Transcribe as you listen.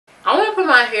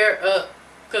my hair up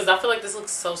because I feel like this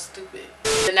looks so stupid.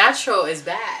 The natural is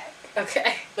back.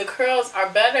 Okay, the curls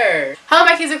are better. Hello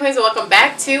my kings and queens and welcome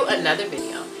back to another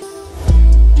video.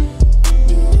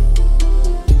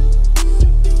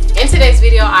 In today's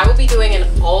video, I will be doing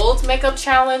an old makeup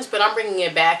challenge, but I'm bringing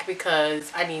it back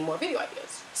because I need more video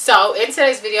ideas. So in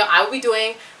today's video, I will be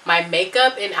doing my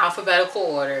makeup in alphabetical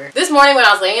order. This morning when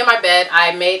I was laying in my bed,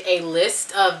 I made a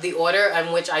list of the order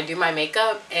in which I do my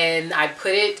makeup and I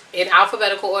put it in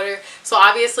alphabetical order. So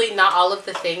obviously not all of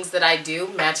the things that I do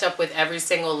match up with every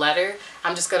single letter.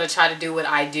 I'm just going to try to do what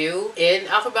I do in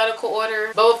alphabetical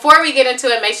order. But before we get into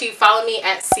it, make sure you follow me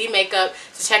at C Makeup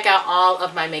to check out all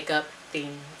of my makeup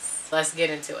things. Let's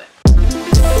get into it.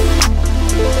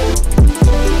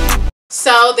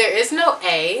 So there is no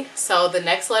A, so the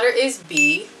next letter is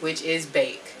B, which is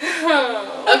bake.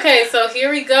 Okay, so here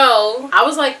we go. I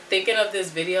was like thinking of this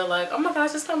video like, oh my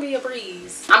gosh, it's gonna be a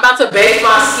breeze. I'm about to bake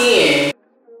my skin.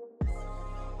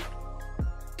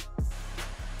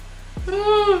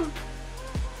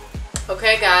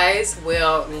 Okay guys,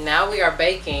 well now we are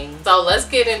baking. So let's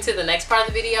get into the next part of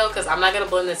the video because I'm not gonna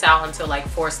blend this out until like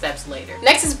 4 steps later.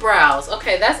 Next is brows.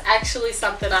 Okay, that's actually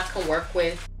something I can work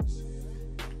with.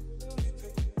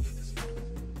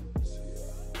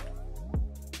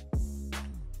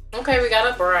 Okay, we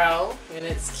got a brow and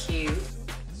it's cute.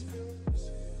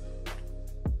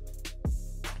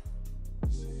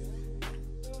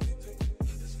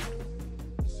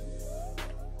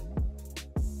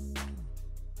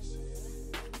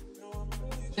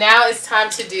 Now it's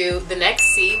time to do the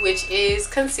next C, which is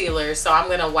concealer. So I'm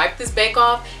gonna wipe this bake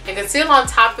off and conceal on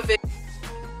top of it.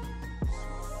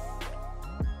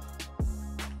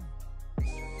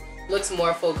 Looks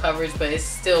more full coverage, but it's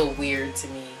still weird to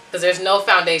me because there's no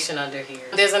foundation under here.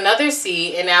 There's another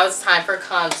C, and now it's time for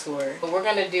contour. But we're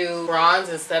gonna do bronze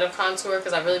instead of contour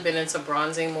because I've really been into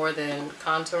bronzing more than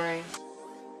contouring.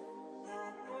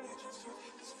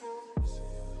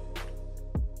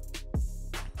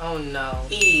 Oh no.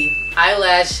 E,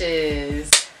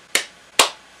 eyelashes.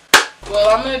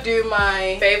 Well, I'm gonna do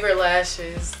my favorite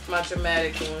lashes, my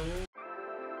dramatic ones.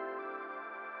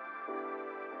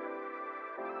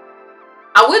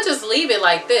 I would just leave it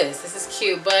like this. This is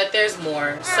cute, but there's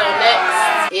more. So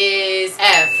next is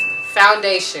F,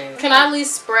 foundation. Can I at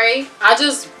least spray? I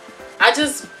just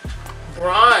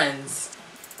bronze.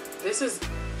 This is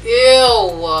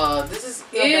ew. This is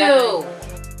ew.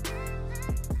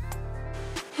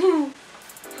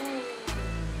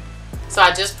 So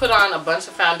I just put on a bunch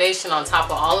of foundation on top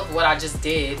of all of what I just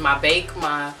did. My bake,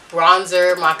 my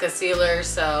bronzer, my concealer.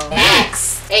 So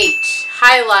next, H,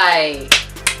 highlight.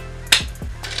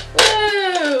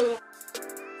 Woo!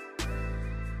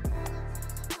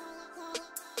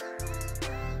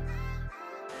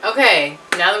 Okay,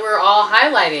 now that we're all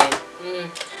highlighted.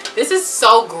 This is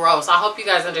so gross. I hope you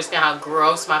guys understand how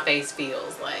gross my face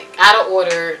feels. Like, out of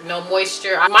order, no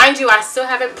moisture. Mind you, I still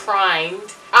haven't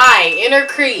primed. Eye, inner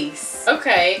crease.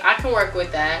 Okay, I can work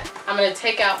with that. I'm gonna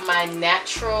take out my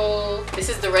natural. This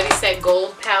is the Ready Set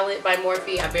Gold palette by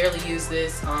Morphe. I barely use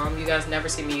this. You guys never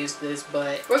see me use this,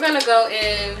 but we're gonna go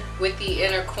in with the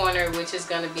inner corner, which is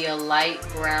gonna be a light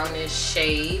brownish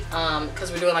shade,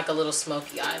 because we're doing like a little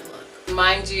smoky eye look.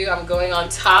 Mind you, I'm going on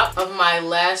top of my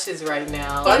lashes right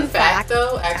now. Fun fact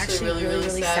though, actually really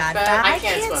sad fact. I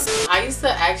can't swim. I used to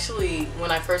actually, when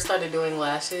I first started doing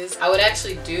lashes, I would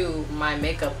actually do my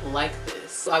makeup like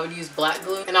this. So I would use black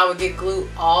glue and I would get glue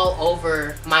all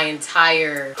over my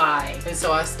entire eye. And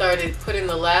so I started putting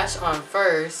the lash on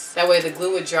first. That way the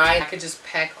glue would dry. I could just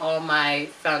pack all my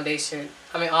foundation.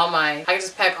 I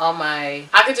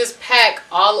could just pack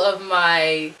all of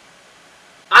my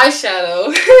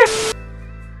eyeshadow.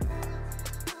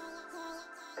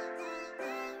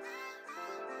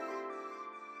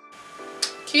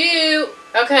 Cute.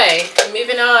 Okay,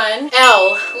 moving on.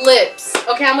 L, lips.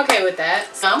 Okay, I'm okay with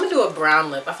that. So I'm gonna do a brown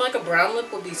lip. I feel like a brown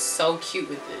lip would be so cute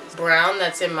with this. Brown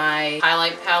that's in my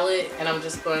highlight palette, and I'm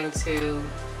just going to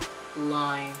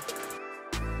line.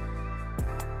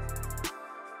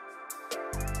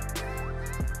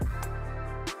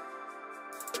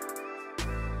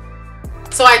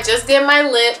 So I just did my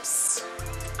lips.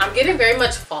 I'm getting very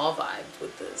much fall vibes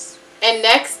with this. And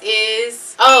next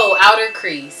is, oh, outer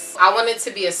crease. I want it to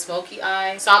be a smoky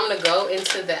eye. So I'm gonna go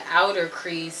into the outer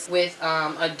crease with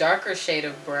a darker shade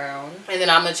of brown. And then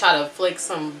I'm gonna try to flick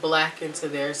some black into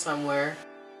there somewhere.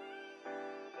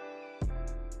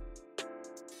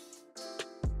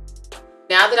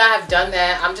 Now that I have done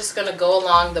that, I'm just gonna go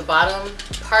along the bottom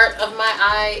part of my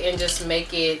eye and just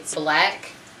make it black.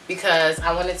 because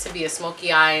I want it to be a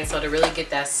smoky eye, and so to really get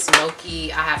that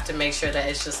smoky, I have to make sure that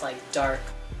it's just like dark.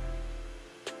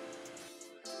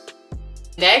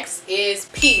 Next is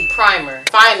P, primer.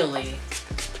 Finally.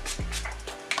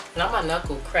 Now my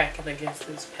knuckle cracking against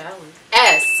this palette.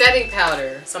 S, setting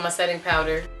powder. So my setting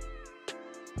powder.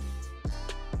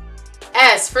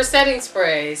 S for setting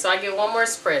spray. So I get one more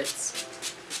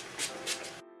spritz.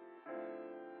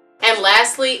 And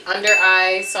lastly, under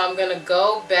eye. So I'm gonna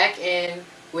go back in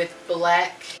with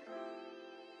black.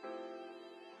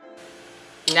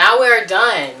 Now we're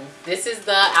done. This is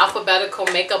the alphabetical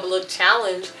makeup look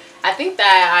challenge. I think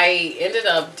that I ended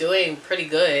up doing pretty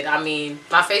good. I mean,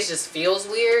 my face just feels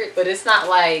weird, but it's not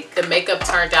like the makeup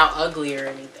turned out ugly or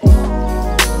anything.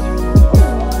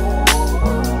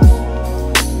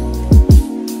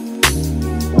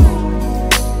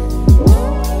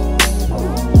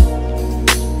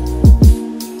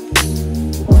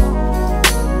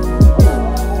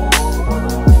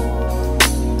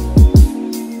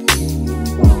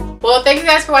 Well, thank you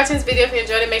guys for watching this video. If you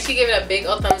enjoyed it, make sure you give it a big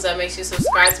old thumbs up. Make sure you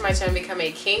subscribe to my channel, become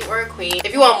a king or a queen.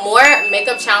 If you want more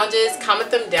makeup challenges, comment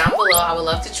them down below. I would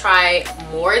love to try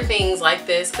more things like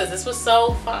this because this was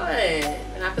so fun.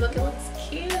 And I feel like it looks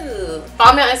cute.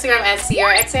 Follow me on Instagram at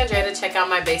xoxo to check out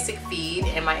my basic feed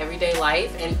and my everyday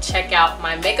life. And check out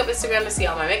my makeup Instagram to see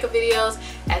all my makeup videos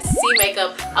at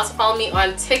cmakeup. Also follow me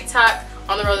on TikTok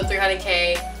on the road to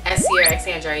 300K at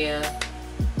xoxo.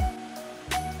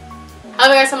 I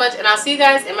love you guys so much, and I'll see you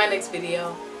guys in my next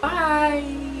video.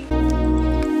 Bye!